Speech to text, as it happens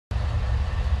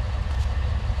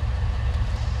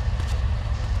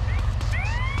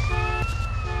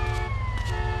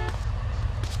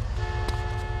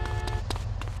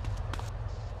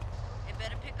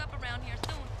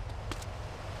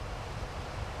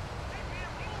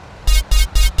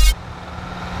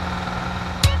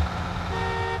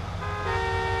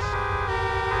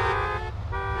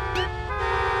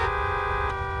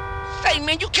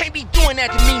man, you can't be doing that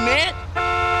to me, man.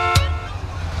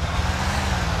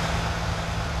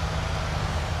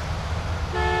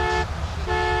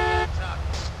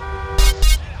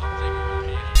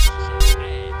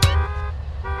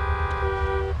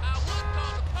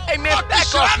 Hey, man,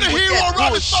 back off me with that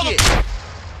bullshit.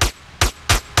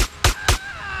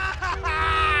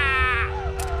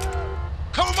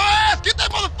 Come on my ass, get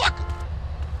that motherfucker!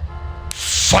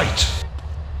 Fight!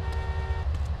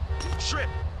 You trip.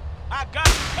 I got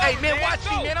you covered, Hey, man, watch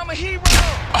me, man. I'm a hero.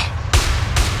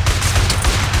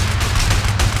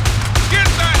 Get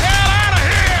the hell out of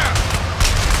here!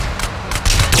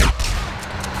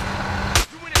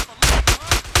 You in it for life,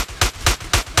 huh?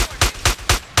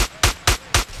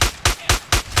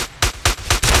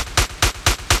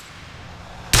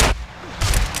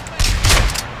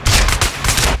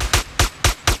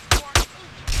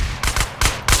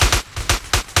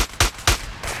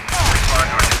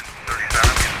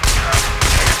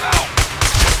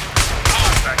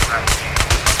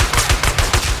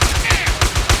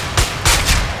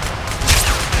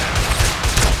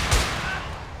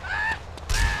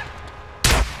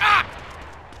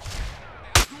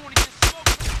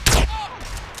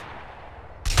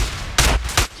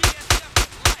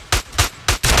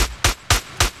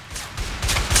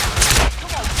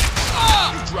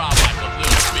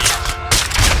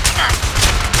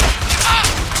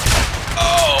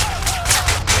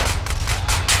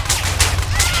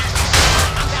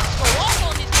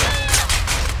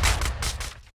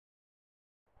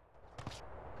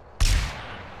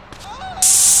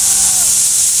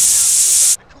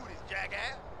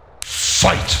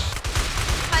 Fight!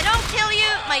 If I don't kill you,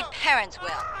 my parents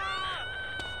will.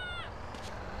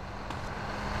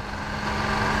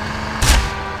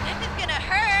 This is gonna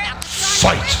hurt.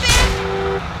 Fight!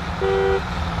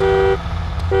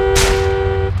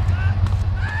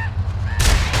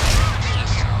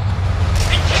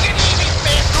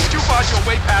 Don't you find your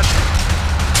way past me?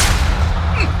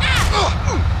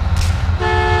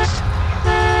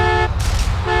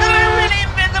 I'm really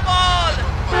invincible.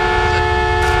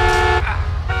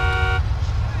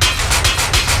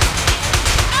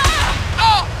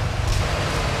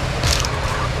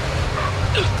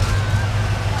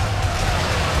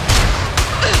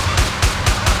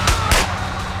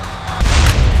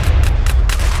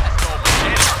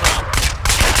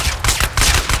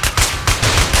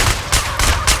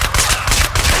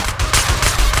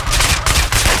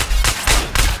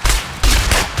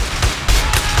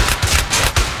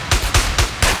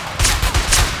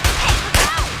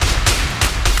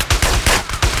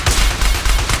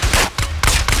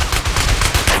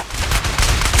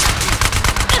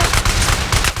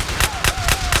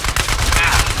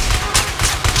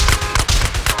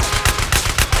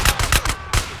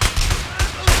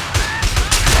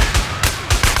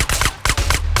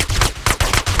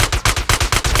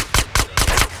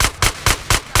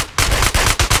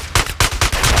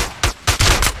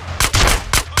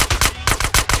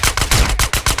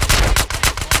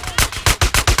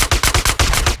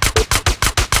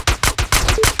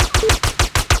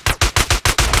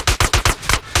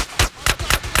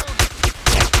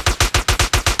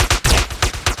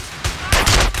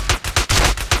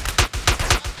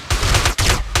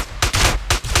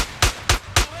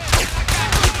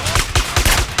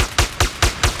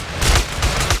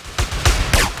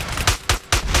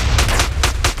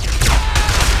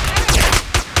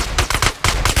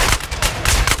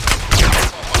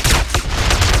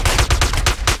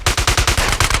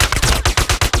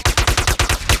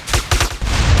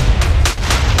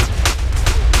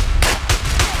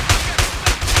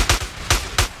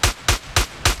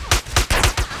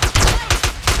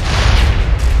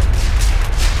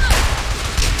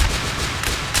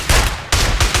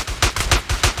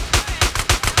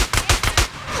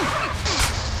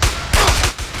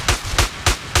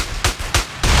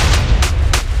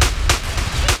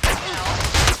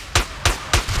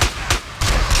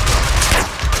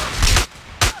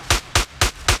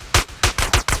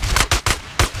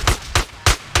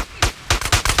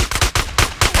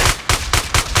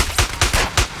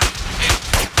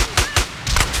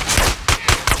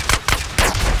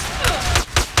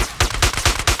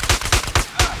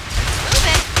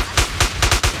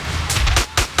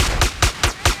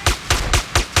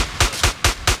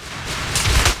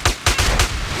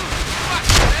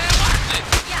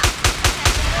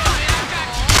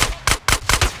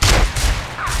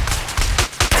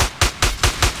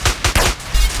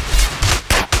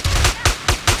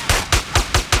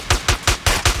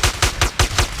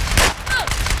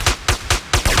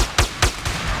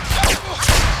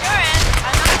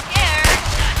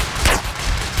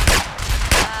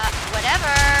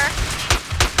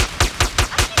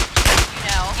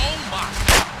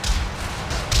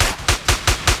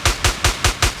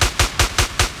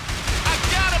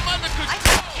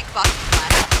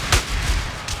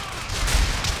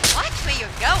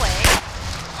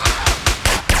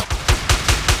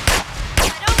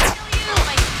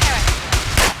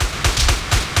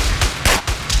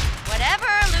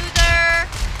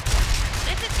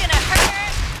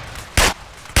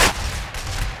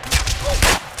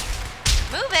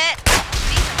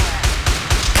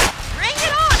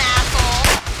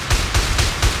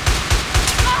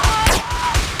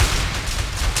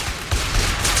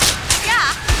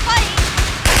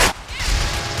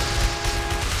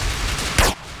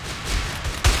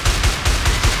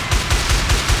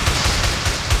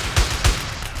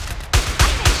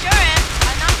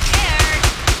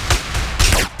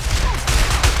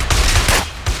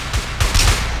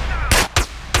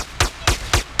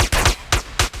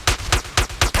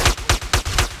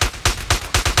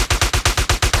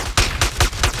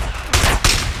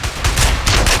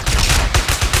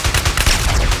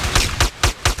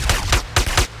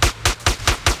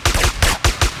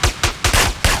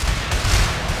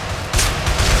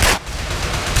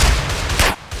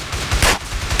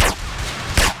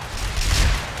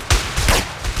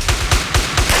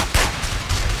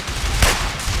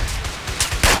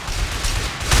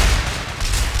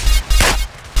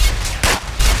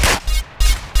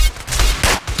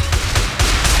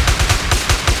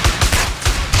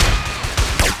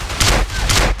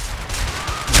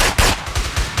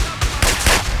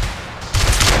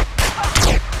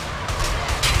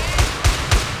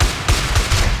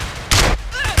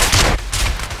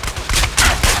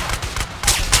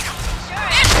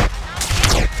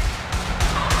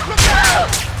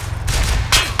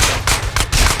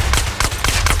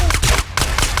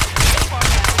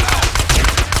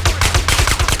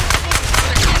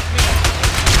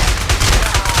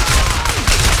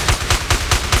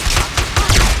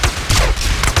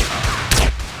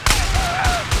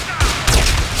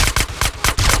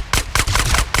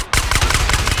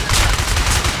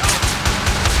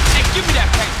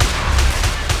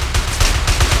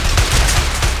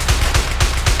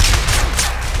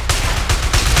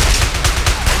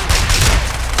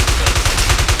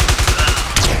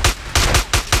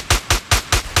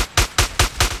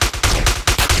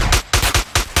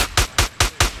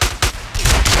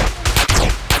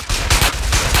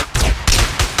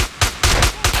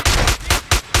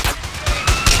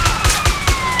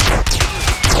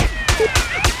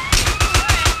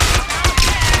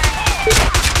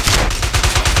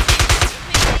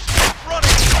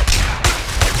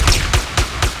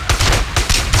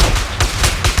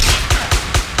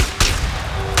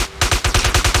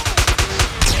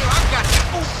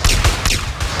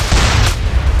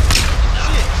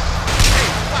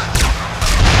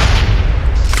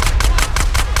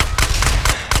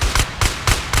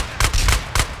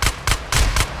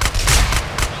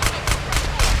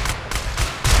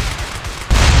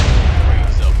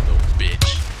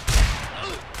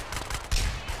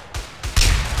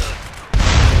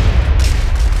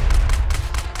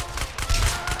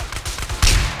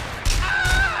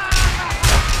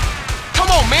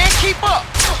 keep up.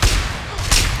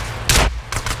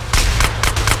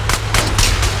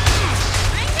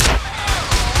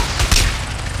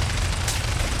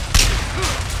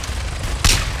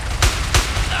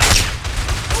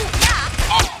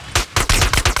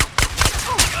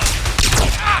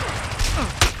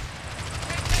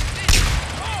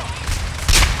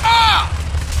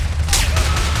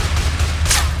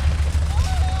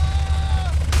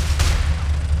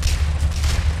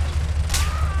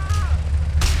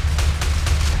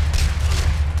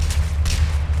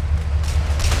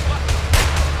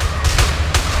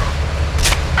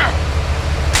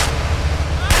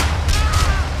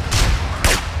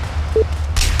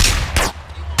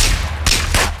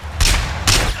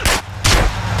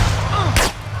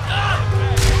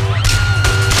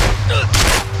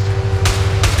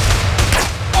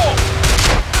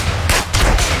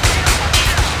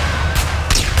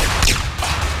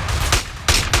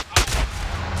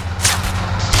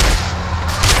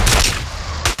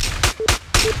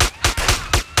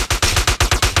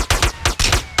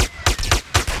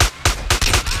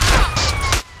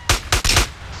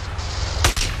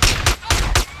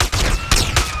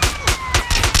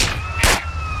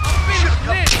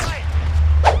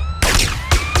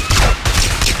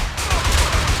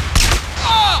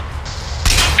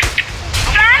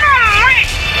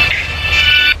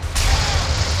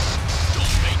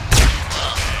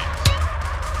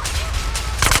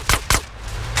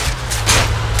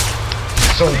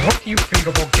 So what do you think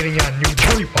about getting a new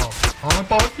joy bomb, huh,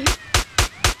 Bobby? I'm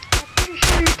pretty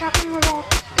sure you're talking about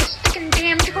the sticking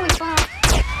damn joy bomb.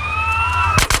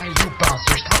 Hey, you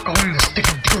bouncers, stop calling the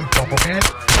sticking joy bomb, okay?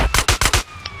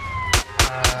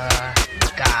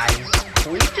 Guys,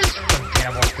 can we just forget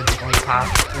about the joy pop,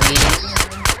 please?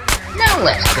 Now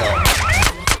let's go.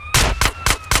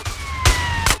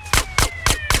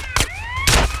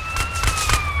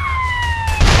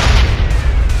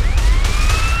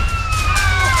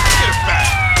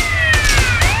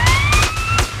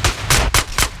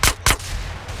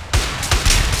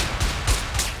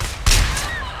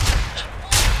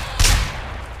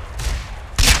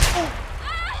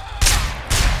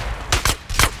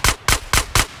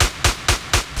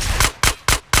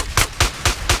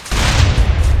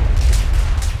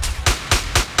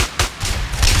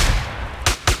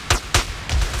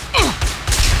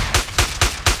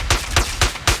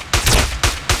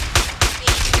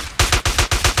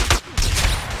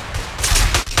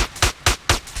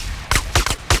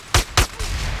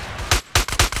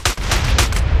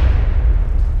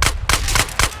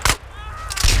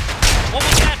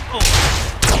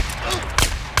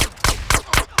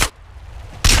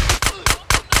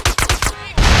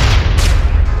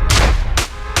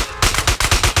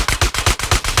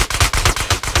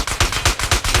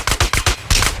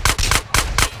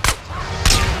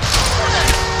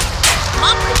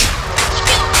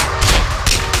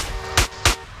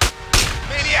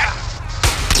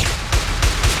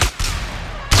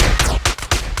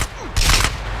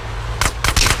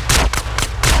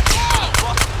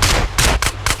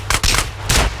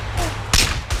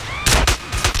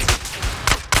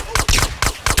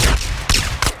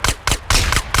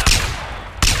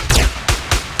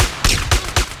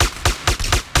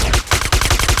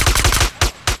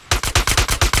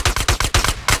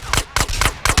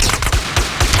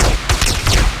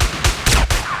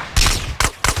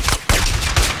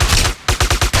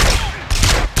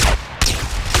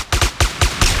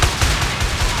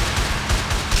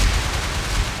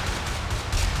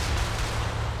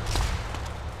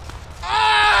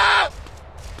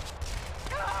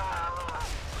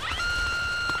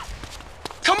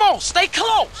 Come on, stay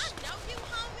close.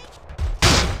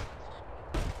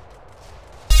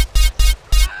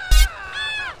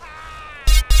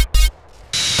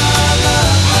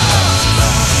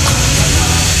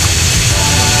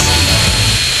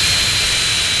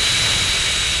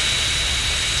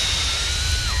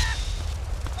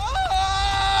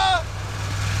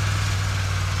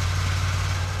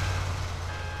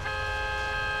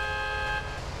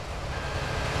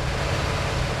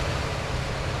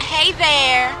 Hey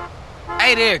there.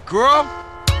 Hey there, girl.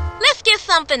 Let's get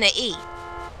something to eat.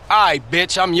 Alright,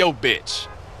 bitch, I'm your bitch.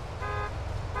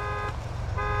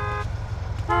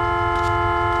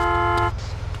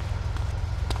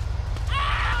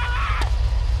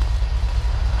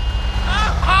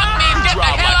 Hot man, get the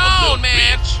hell on,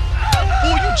 man. Who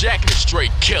you jacking a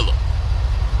straight killer?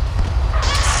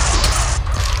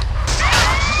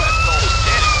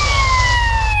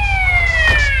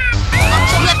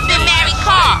 Flippin' Mary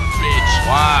car.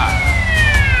 Why?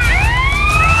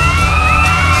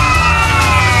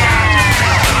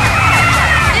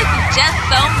 This is just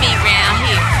so me round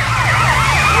here.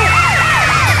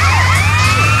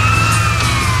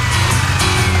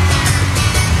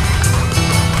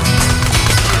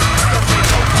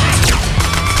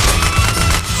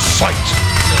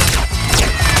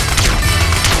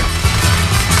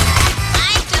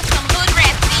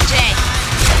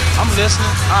 listening.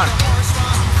 Honest.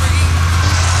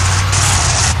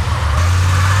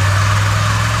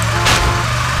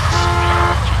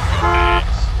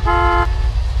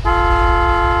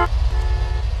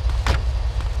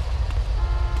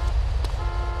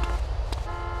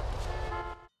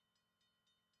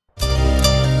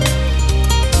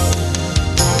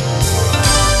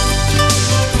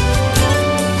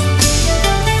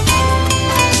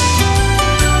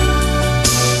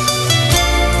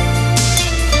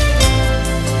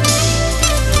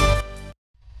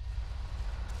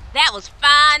 That was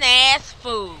fine-ass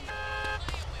food.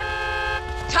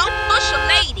 Don't push a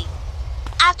lady.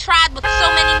 I've tried with so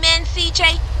many men,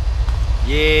 CJ.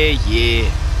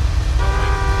 Yeah.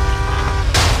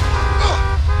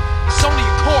 It's only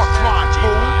a car crime,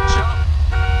 fool.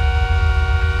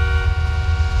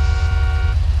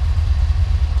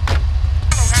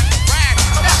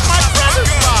 That's my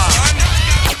brother's son.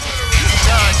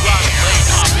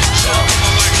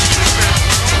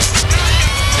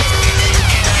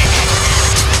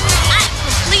 I'm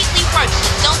completely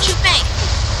worthless, don't you think?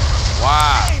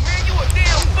 Wow. Hey, man, you a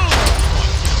damn fool.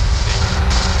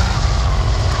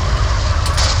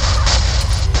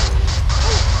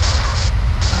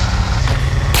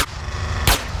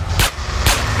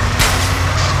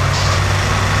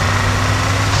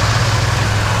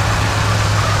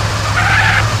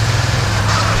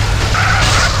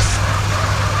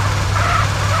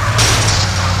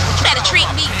 You better treat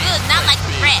me good, not like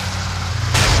the rest.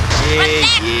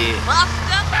 Relax,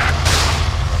 Buster.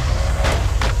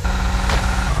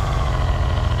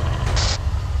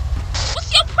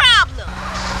 What's your problem?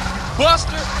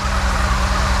 Buster.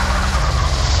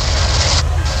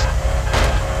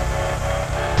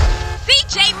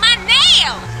 CJ, my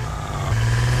nails!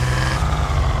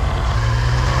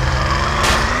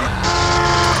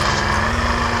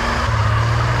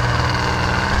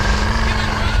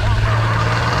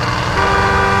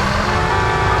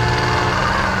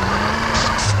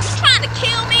 You trying to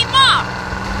kill me, Mark?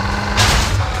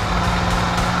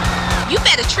 You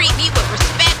better treat me with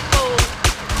respect, fool.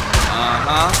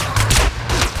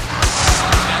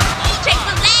 CJ,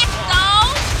 relax,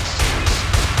 though.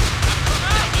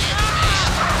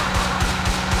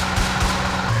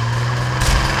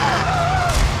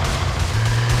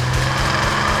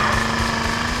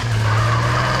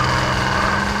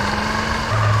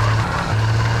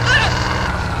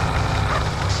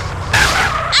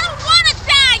 I don't wanna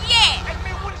die yet.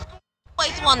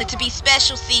 Always wanted to be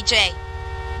special, CJ.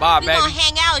 Bye, We baby. gonna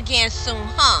hang out again soon,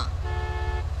 huh?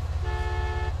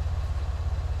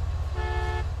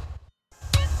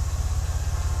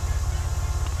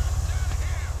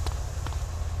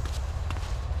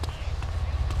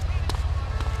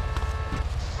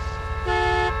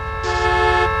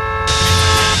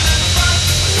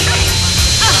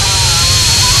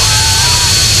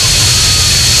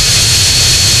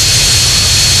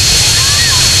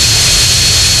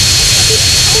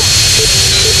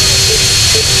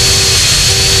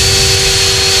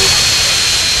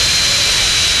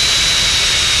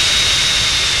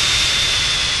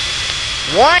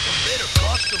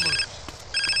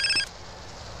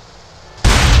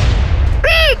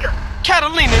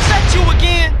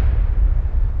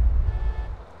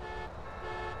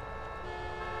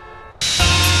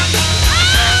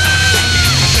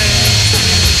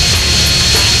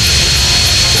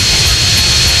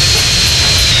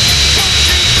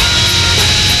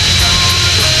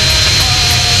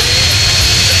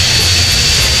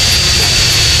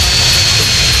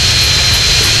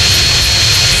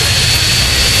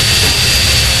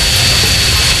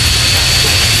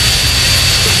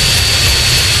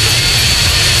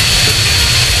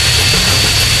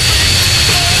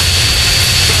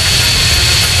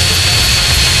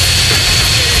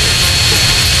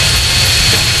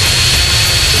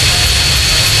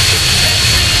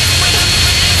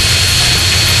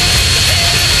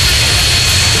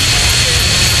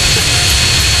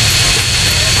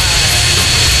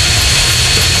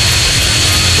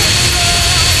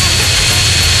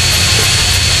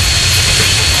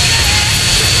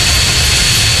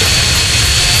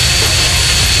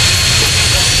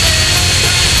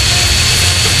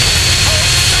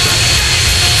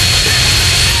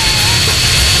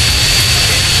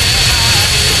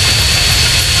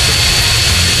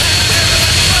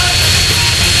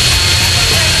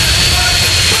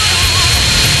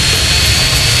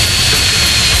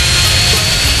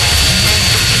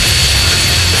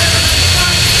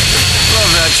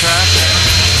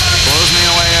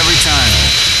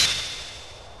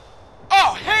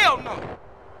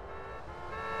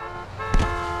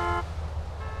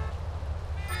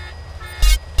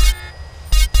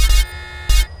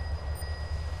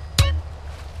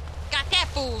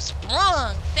 fool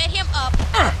sprung. Set him up.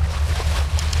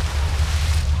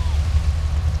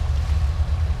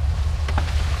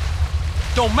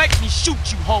 Don't make me shoot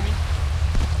you, homie.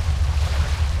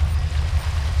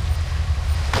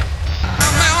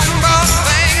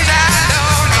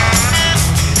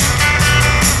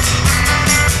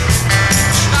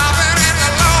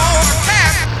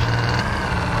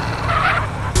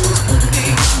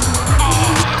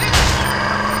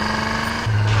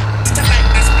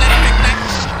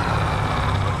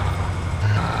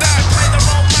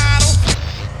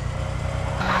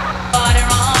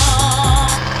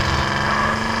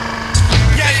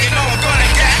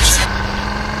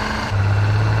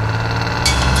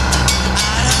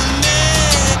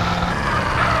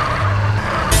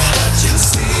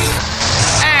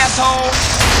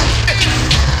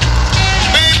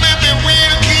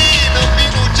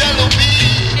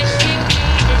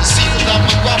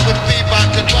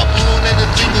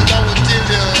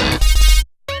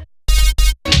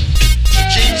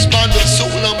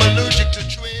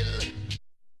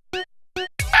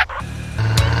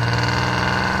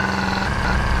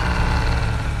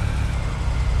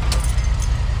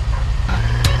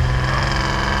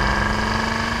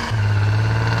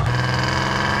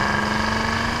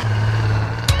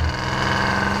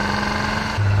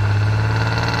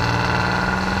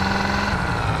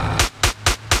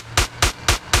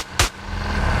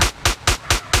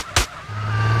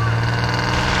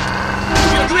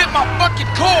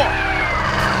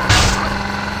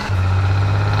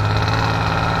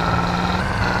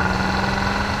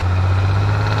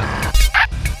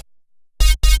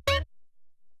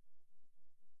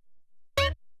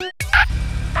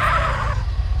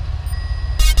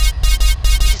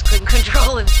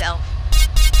 Control himself.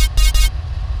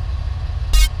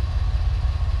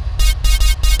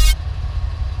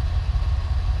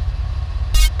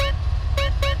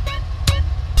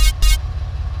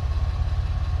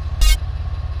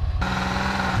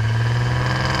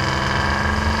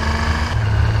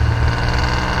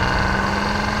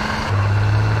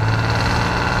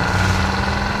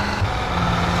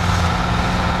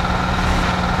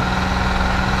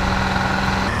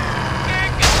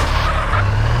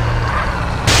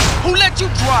 Who let you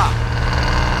drop?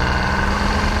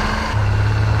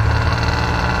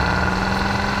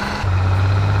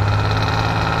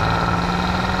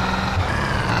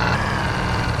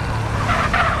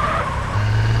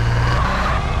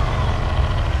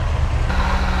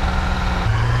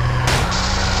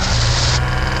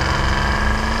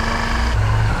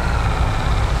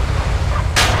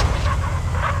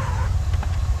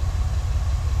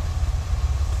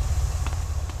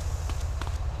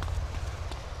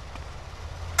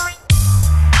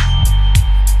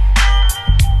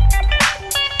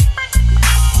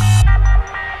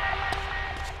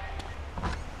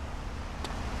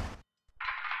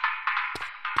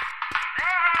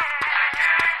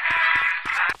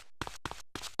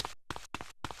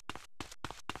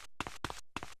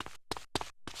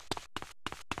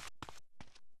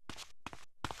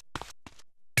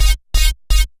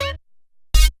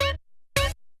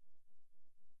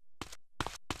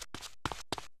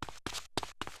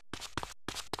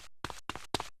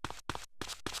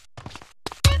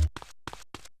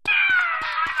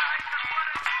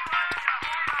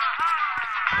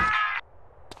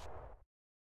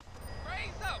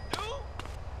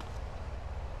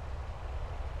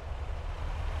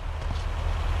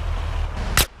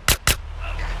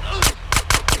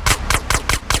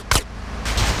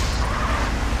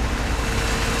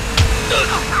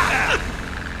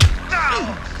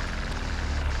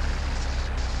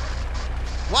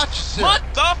 Watch yourself.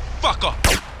 Motherfucker!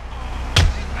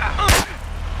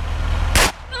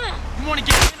 You wanna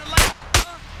get in the light?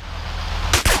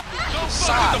 Don't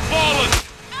fuck with the ballers!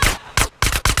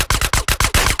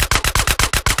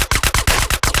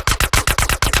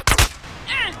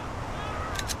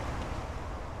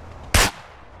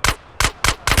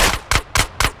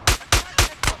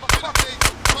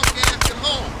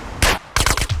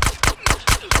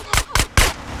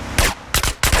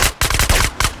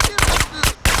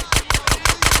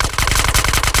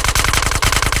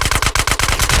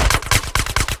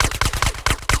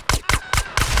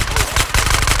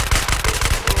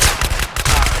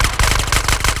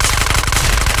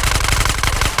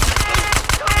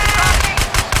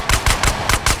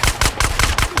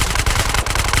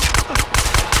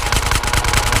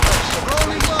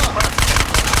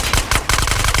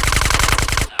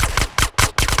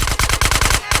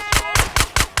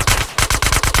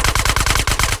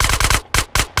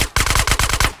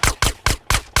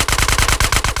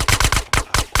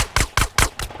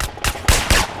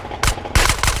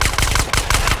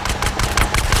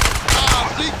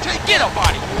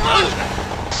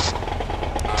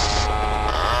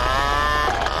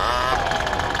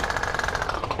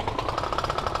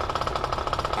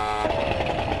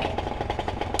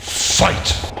 Fight.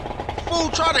 Fool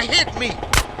trying to hit me.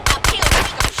 I'll kill you.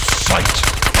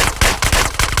 Fight.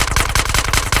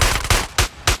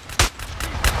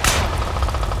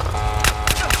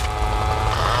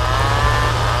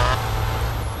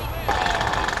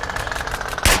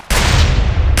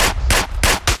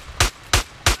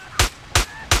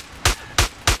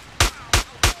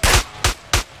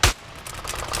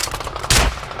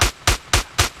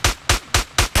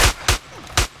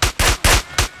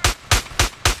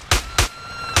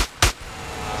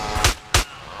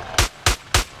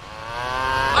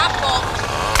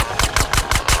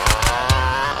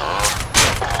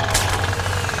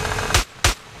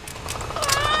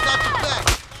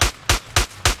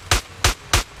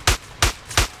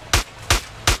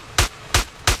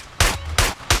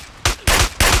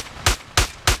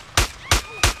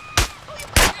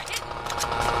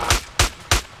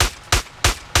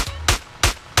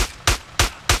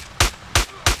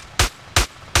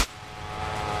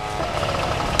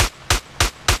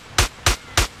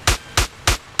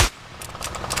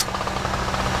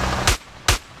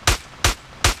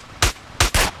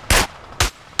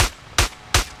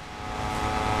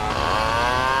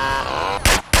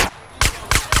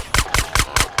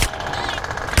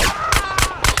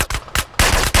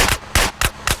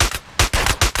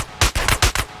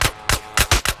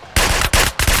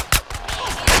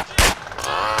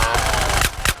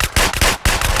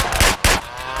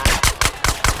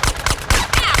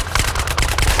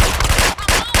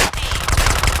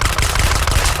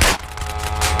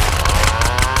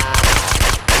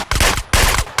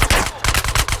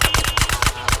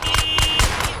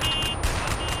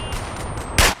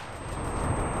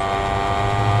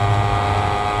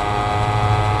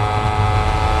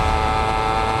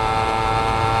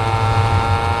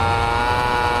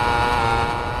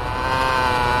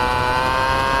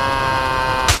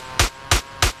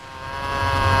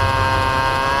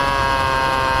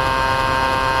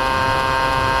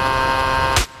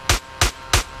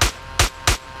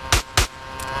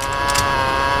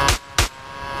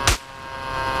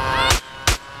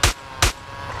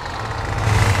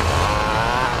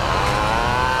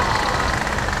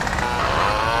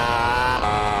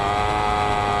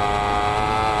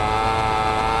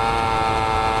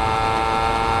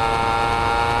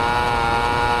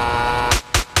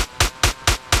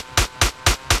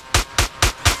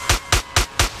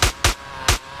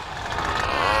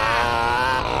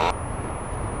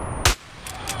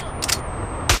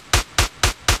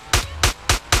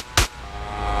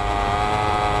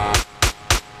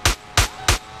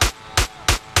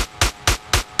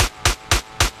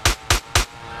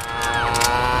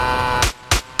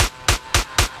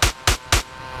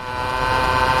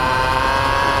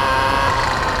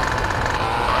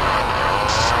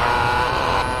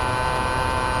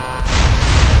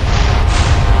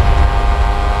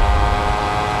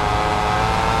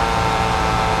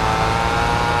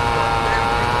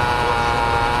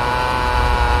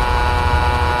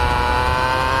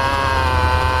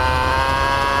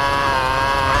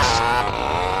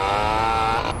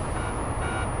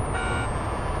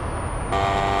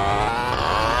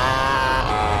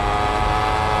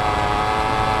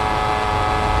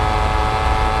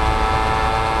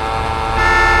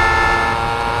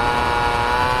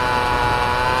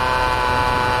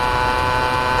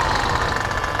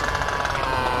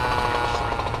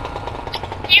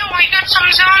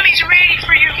 Zombies ready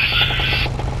for you.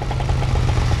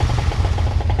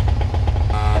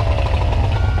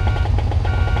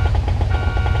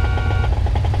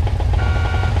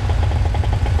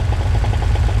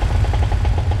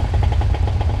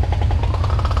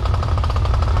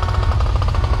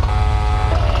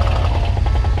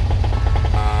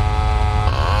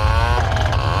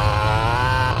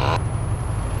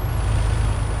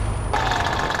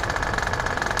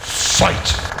 Fight.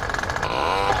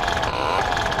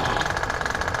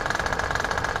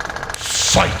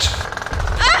 Fight.